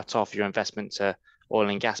cut off your investment to oil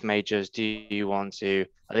and gas majors? Do you want to,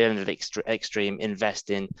 at the end of the extreme, invest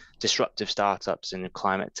in disruptive startups in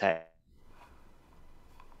climate tech?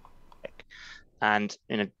 And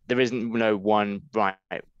you know, there isn't no one right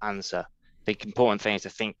answer. The important thing is to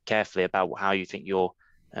think carefully about how you think your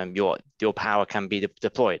power can be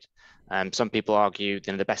deployed. Some people argue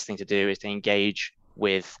that the best thing to do is to engage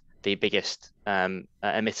with the biggest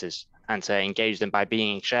emitters, and to engage them by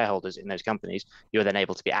being shareholders in those companies. You're then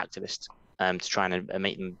able to be activists to try and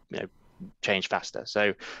make them, you know, change faster.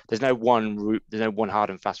 So there's no one route, there's no one hard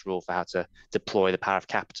and fast rule for how to deploy the power of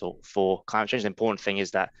capital for climate change. The important thing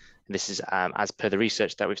is that this is, as per the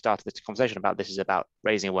research that we've started this conversation about, this is about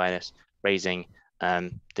raising awareness, raising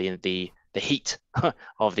the heat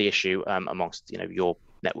of the issue amongst, you know, your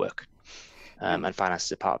network, and finance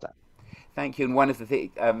is a part of that. Thank you. And one of the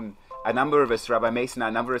things, a number of us, Rabbi Mason, a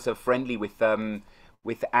number of us are friendly with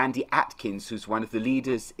Andy Atkins, who's one of the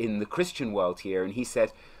leaders in the Christian world here, and he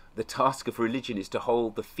said the task of religion is to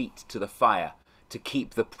hold the feet to the fire, to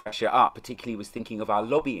keep the pressure up. Particularly, was thinking of our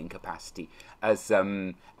lobbying capacity as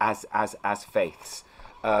faiths.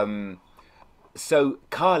 So,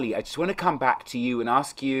 Carly, I just want to come back to you and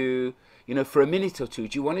ask you, you know, for a minute or two,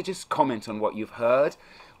 do you want to just comment on what you've heard?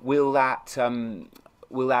 Will that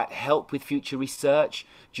help with future research?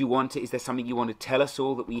 Do you want to, is there something you want to tell us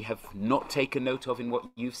all that we have not taken note of in what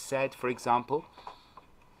you've said, for example?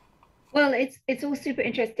 Well, it's all super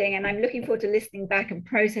interesting, and I'm looking forward to listening back and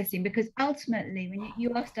processing, because ultimately, when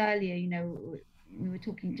you asked earlier, you know, we were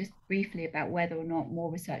talking just briefly about whether or not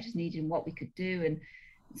more research is needed and what we could do and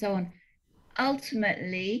so on.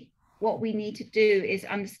 Ultimately, what we need to do is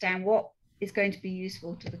understand what is going to be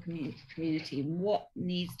useful to the community, what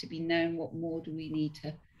needs to be known, what more do we need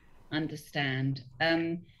to understand.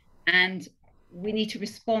 And we need to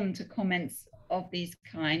respond to comments of these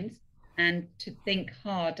kinds and to think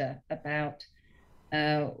harder about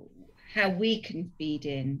how we can feed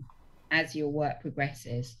in as your work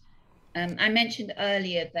progresses. I mentioned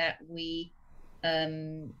earlier that these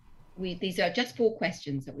are just 4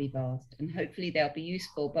 questions that we've asked, and hopefully they'll be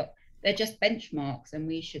useful, but they're just benchmarks, and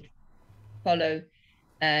we should follow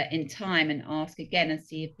in time and ask again and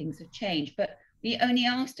see if things have changed. But we only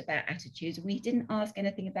asked about attitudes. We didn't ask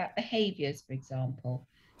anything about behaviors, for example.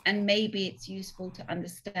 And maybe it's useful to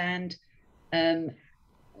understand,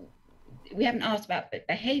 we haven't asked about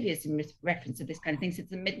behaviors in reference to this kind of thing since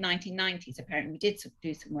the mid-1990s. Apparently we did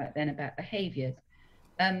do some work then about behaviors.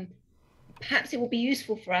 Perhaps it will be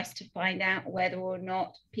useful for us to find out whether or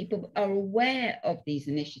not people are aware of these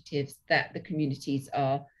initiatives that the communities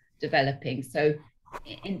are developing. So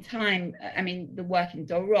in time, I mean, the work in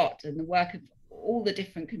Dorot and the work of all the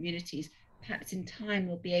different communities, perhaps in time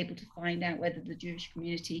we'll be able to find out whether the Jewish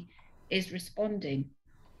community is responding.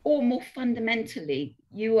 Or more fundamentally,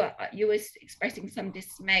 you were expressing some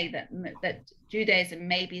dismay that Judaism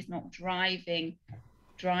maybe is not driving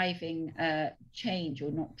change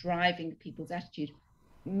or not driving people's attitude.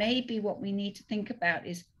 Maybe what we need to think about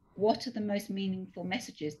is, what are the most meaningful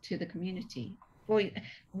messages to the community?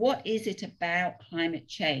 What is it about climate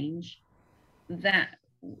change that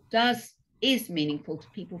is meaningful to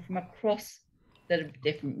people from across the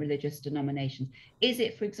different religious denominations? Is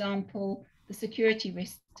it, for example, the security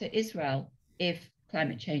risk to Israel if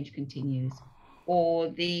climate change continues, or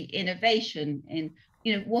the innovation in,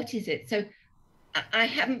 you know, what is it? So I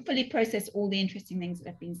haven't fully processed all the interesting things that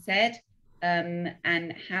have been said,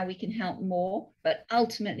 and how we can help more, but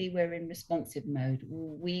ultimately we're in responsive mode.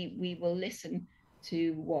 We will listen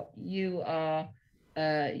to what you are,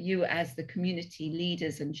 you as the community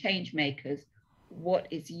leaders and change makers, what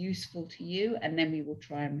is useful to you, and then we will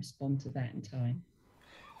try and respond to that in time.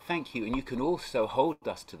 Thank you. And you can also hold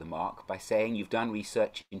us to the mark by saying you've done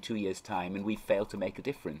research in 2 years' time and we've failed to make a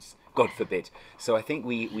difference. God forbid. So I think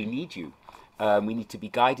we need you. We need to be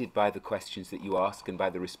guided by the questions that you ask and by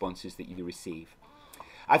the responses that you receive.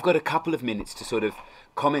 I've got a couple of minutes to sort of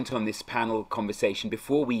comment on this panel conversation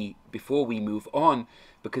before we move on,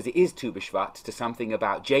 because it is Tu B'Shvat, to something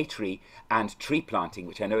about J-tree and tree planting,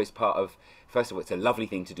 which I know is part of, first of all, it's a lovely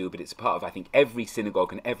thing to do, but it's part of, I think, every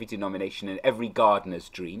synagogue and every denomination and every gardener's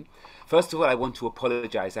dream. First of all, I want to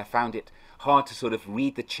apologize. I found it hard to sort of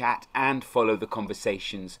read the chat and follow the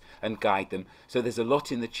conversations and guide them. So there's a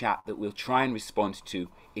lot in the chat that we'll try and respond to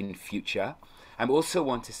in future. I also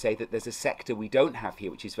want to say that there's a sector we don't have here,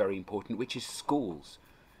 which is very important, which is schools.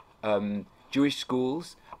 Jewish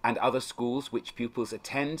schools and other schools which pupils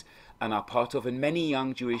attend and are part of, and many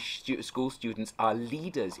young Jewish school students are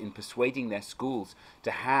leaders in persuading their schools to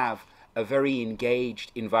have a very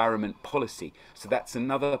engaged environment policy. So that's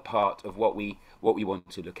another part of what we want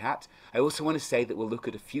to look at. I also want to say that we'll look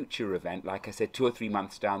at a future event, like I said, 2 or 3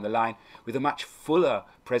 months down the line, with a much fuller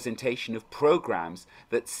presentation of programs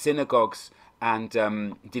that synagogues and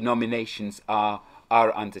denominations are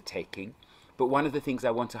undertaking. But one of the things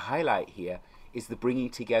I want to highlight here is the bringing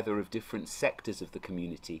together of different sectors of the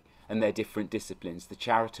community and their different disciplines: the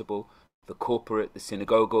charitable, the corporate, the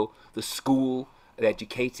synagogal, the school, the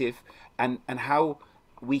educative, and how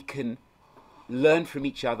we can learn from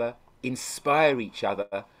each other, inspire each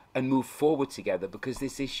other, and move forward together, because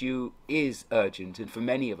this issue is urgent, and for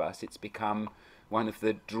many of us it's become one of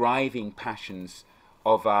the driving passions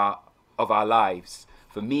of our lives.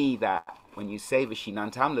 For me, that when you say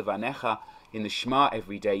V'shinantam levanecha in the Shema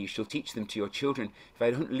every day, you shall teach them to your children. If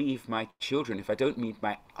I don't leave my children, if I don't meet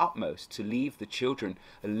my utmost to leave the children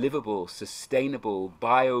a livable, sustainable,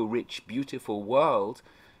 bio-rich, beautiful world,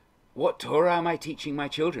 what Torah am I teaching my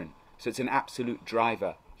children? So it's an absolute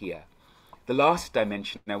driver here. The last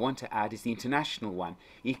dimension I want to add is the international one.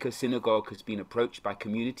 Eco Synagogue has been approached by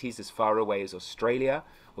communities as far away as Australia,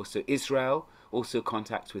 also Israel, also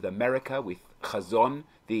contacts with America, with Chazon,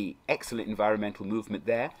 the excellent environmental movement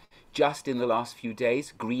there. Just in the last few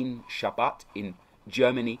days, Green Shabbat in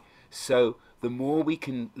Germany. So the more we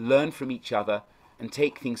can learn from each other and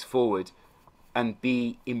take things forward and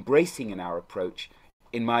be embracing in our approach,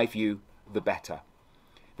 in my view, the better.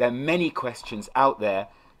 There are many questions out there.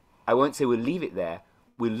 I won't say we'll leave it there.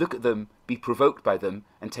 We'll look at them, be provoked by them,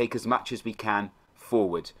 and take as much as we can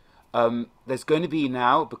forward. There's going to be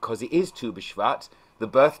now, because it is Tu B'Shvat, the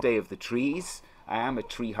birthday of the trees. I am a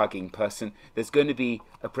tree-hugging person. There's going to be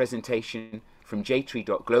a presentation from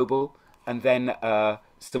jtree.global, and then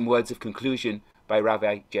some words of conclusion by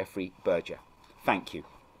Rabbi Jeffrey Berger. Thank you.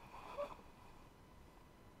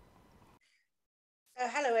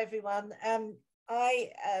 Hello, everyone.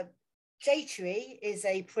 JTree is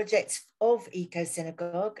a project of Eco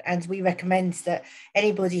Synagogue, and we recommend that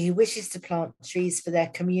anybody who wishes to plant trees for their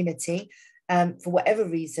community, for whatever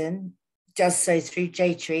reason, does so through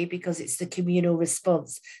JTree, because it's the communal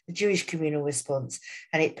response, the Jewish communal response,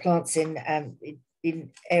 and it plants in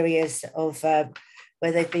areas of where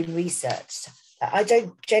they've been researched. I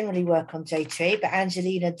don't generally work on JTree, but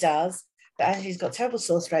Angelina does. But Angelina's got terrible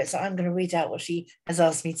sore throat, so I'm going to read out what she has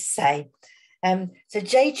asked me to say. So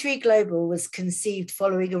JTree Global was conceived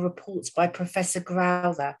following a report by Professor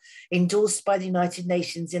Growther, endorsed by the United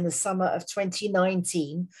Nations in the summer of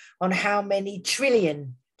 2019, on how many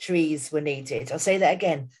trillion trees were needed. I'll say that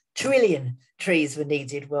again, trillion trees were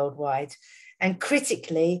needed worldwide, and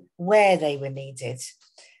critically, where they were needed.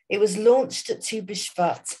 It was launched at Tu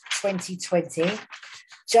B'Shvat 2020,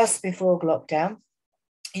 just before lockdown,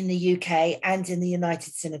 in the UK and in the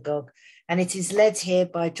United Synagogue. And it is led here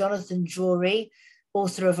by Jonathan Drury,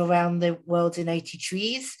 author of Around the World in 80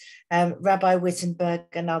 Trees, Rabbi Wittenberg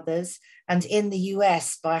and others, and in the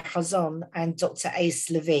US by Chazon and Dr. Ace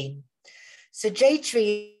Levine. So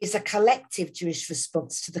JTree is a collective Jewish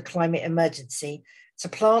response to the climate emergency, to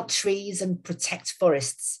plant trees and protect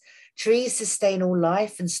forests. Trees sustain all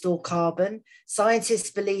life and store carbon.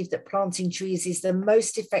 Scientists believe that planting trees is the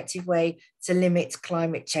most effective way to limit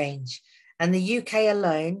climate change. And the UK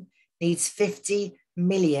alone needs 50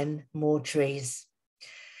 million more trees.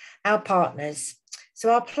 Our partners.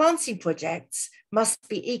 So our planting projects must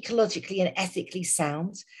be ecologically and ethically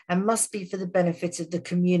sound and must be for the benefit of the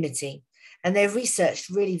community. And they're researched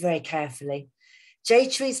really very carefully.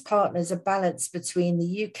 JTree's partners are balanced between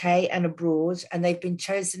the UK and abroad, and they've been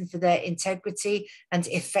chosen for their integrity and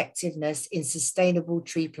effectiveness in sustainable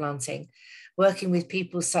tree planting, working with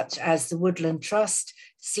people such as the Woodland Trust,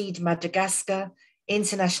 Seed Madagascar,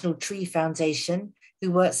 International Tree Foundation,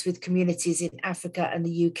 who works with communities in Africa and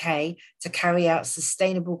the UK to carry out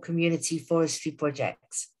sustainable community forestry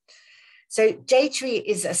projects. So JTree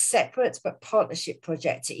is a separate but partnership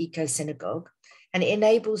project to Eco Synagogue, and it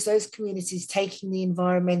enables those communities taking the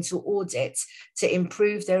environmental audit to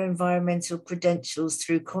improve their environmental credentials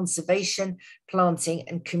through conservation, planting,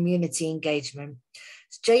 and community engagement.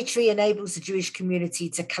 JTree enables the Jewish community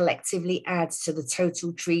to collectively add to the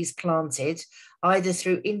total trees planted, either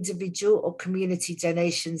through individual or community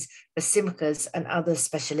donations for simchas and other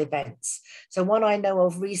special events. So one I know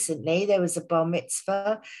of recently, there was a bar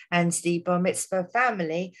mitzvah, and the bar mitzvah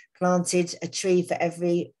family planted a tree for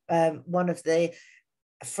every one of the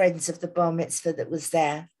friends of the bar mitzvah that was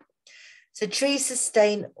there. So trees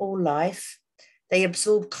sustain all life. They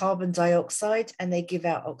absorb carbon dioxide and they give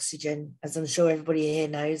out oxygen, as I'm sure everybody here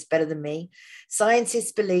knows better than me.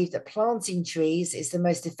 Scientists believe that planting trees is the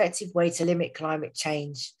most effective way to limit climate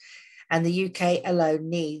change. And the UK alone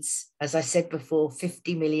needs, as I said before,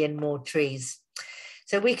 50 million more trees.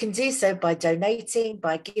 So we can do so by donating,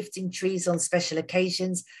 by gifting trees on special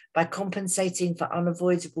occasions, by compensating for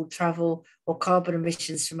unavoidable travel or carbon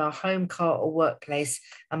emissions from our home, car or workplace,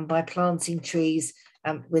 and by planting trees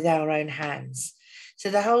with our own hands. So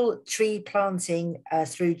the whole tree planting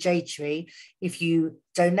through JTree, if you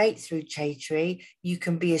donate through JTree, you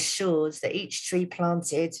can be assured that each tree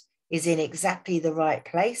planted is in exactly the right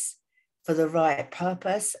place for the right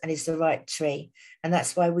purpose and is the right tree. And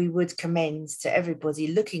that's why we would commend to everybody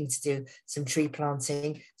looking to do some tree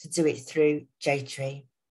planting to do it through JTree.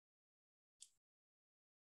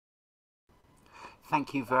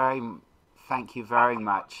 Thank you very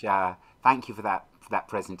much. Thank you for that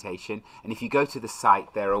presentation. And if you go to the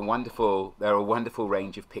site, there are a wonderful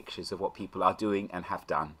range of pictures of what people are doing and have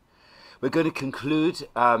done. We're going to conclude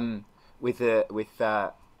with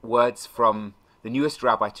words from the newest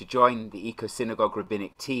rabbi to join the Eco-Synagogue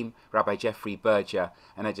Rabbinic Team, Rabbi Jeffrey Berger,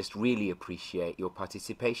 and I just really appreciate your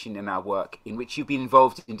participation in our work, in which you've been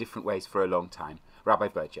involved in different ways for a long time. Rabbi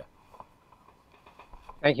Berger.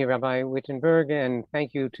 Thank you, Rabbi Wittenberg, and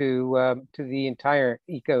thank you to the entire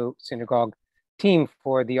Eco-Synagogue team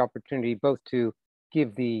for the opportunity both to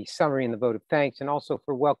give the summary and the vote of thanks, and also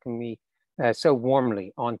for welcoming me so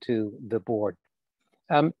warmly onto the board.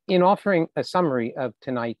 In offering a summary of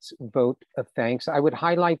tonight's vote of thanks, I would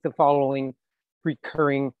highlight the following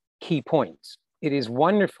recurring key points. It is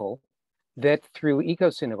wonderful that through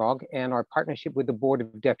Eco-Synagogue and our partnership with the Board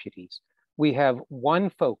of Deputies, we have one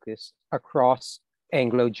focus across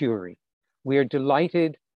Anglo Jewry. We are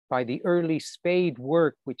delighted by the early spade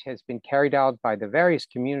work which has been carried out by the various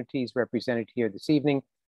communities represented here this evening,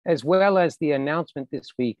 as well as the announcement this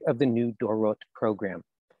week of the new Dorot program.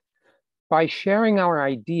 By sharing our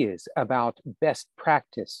ideas about best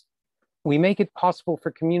practice, we make it possible for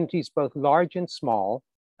communities both large and small,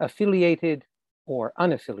 affiliated or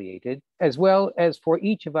unaffiliated, as well as for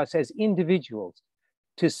each of us as individuals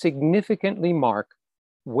to significantly mark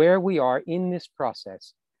where we are in this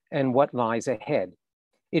process and what lies ahead.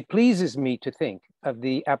 It pleases me to think of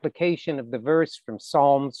the application of the verse from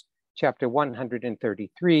Psalms chapter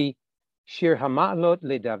 133, Shir Hama'alot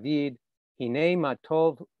le David, Hinei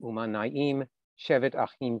matov umanaim shevet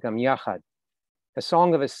achim gam yachad. A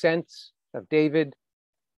song of ascents of David.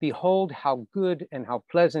 Behold how good and how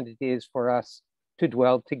pleasant it is for us to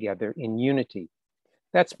dwell together in unity.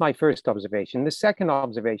 That's my first observation. The second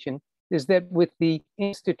observation is that with the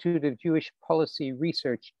Institute of Jewish Policy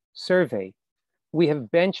Research survey, we have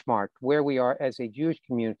benchmarked where we are as a Jewish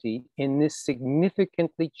community in this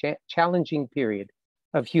significantly challenging period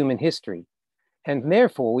of human history. And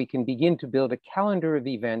therefore, we can begin to build a calendar of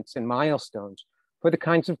events and milestones for the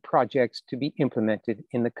kinds of projects to be implemented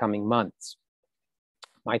in the coming months.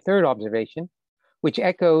 My third observation, which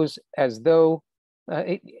echoes as though,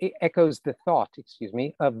 it echoes the thought,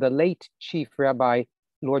 of the late Chief Rabbi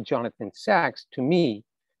Lord Jonathan Sachs to me,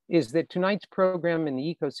 is that tonight's program in the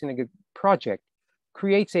Eco-Synagogue project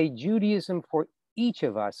creates a Judaism for each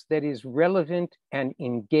of us that is relevant and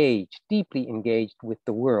engaged, deeply engaged with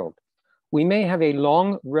the world. We may have a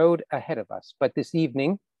long road ahead of us, but this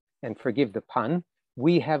evening, and forgive the pun,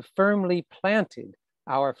 we have firmly planted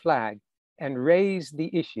our flag and raised the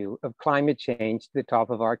issue of climate change to the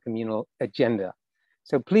top of our communal agenda.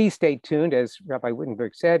 So please stay tuned, as Rabbi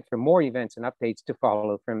Wittenberg said, for more events and updates to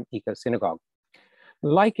follow from Eco-Synagogue.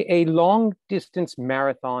 Like a long distance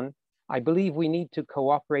marathon, I believe we need to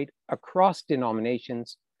cooperate across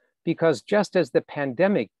denominations, because just as the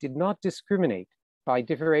pandemic did not discriminate by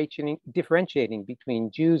differentiating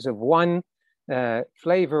between Jews of one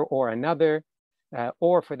flavor or another,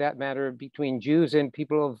 or for that matter, between Jews and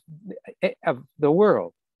people of the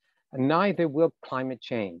world, neither will climate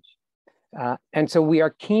change. And so we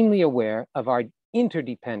are keenly aware of our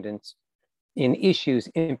interdependence in issues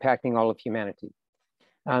impacting all of humanity.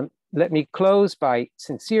 Let me close by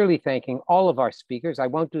sincerely thanking all of our speakers. I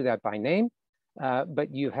won't do that by name,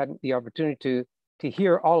 but you had the opportunity to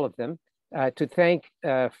hear all of them. To thank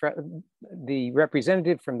the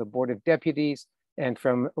representative from the Board of Deputies and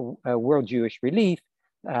from World Jewish Relief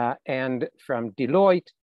and from Deloitte.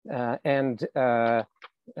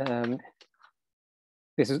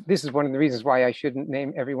 This is one of the reasons why I shouldn't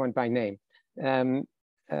name everyone by name. And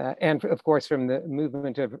of course, from the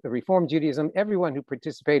movement of Reform Judaism, everyone who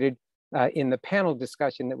participated in the panel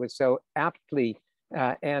discussion that was so aptly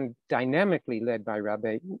and dynamically led by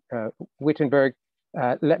Rabbi Wittenberg.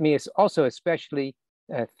 Let me also especially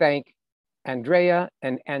thank Andrea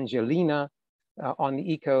and Angelina on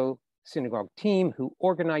the Eco-Synagogue team who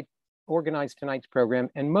organized tonight's program.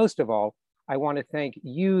 And most of all, I want to thank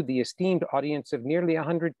you, the esteemed audience of nearly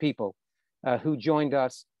 100 people who joined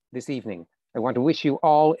us this evening. I want to wish you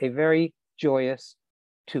all a very joyous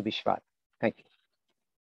Tu B'Shvat. Thank you.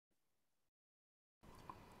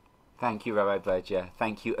 Thank you, Rabbi Berger.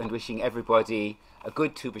 Thank you, and wishing everybody a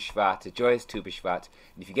good Tu B'Shvat, a joyous Tu B'Shvat.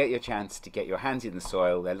 And if you get your chance to get your hands in the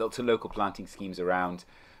soil, there are lots of local planting schemes around.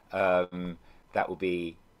 That will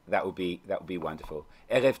be wonderful.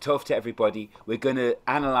 Erev Tov to everybody. We're going to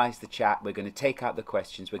analyze the chat. We're going to take out the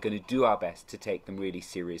questions. We're going to do our best to take them really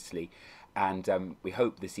seriously. And we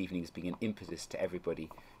hope this evening has been an impetus to everybody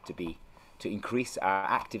to increase our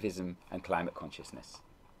activism and climate consciousness.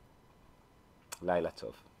 Laila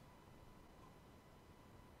Tov.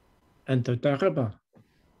 And Toda Rabba.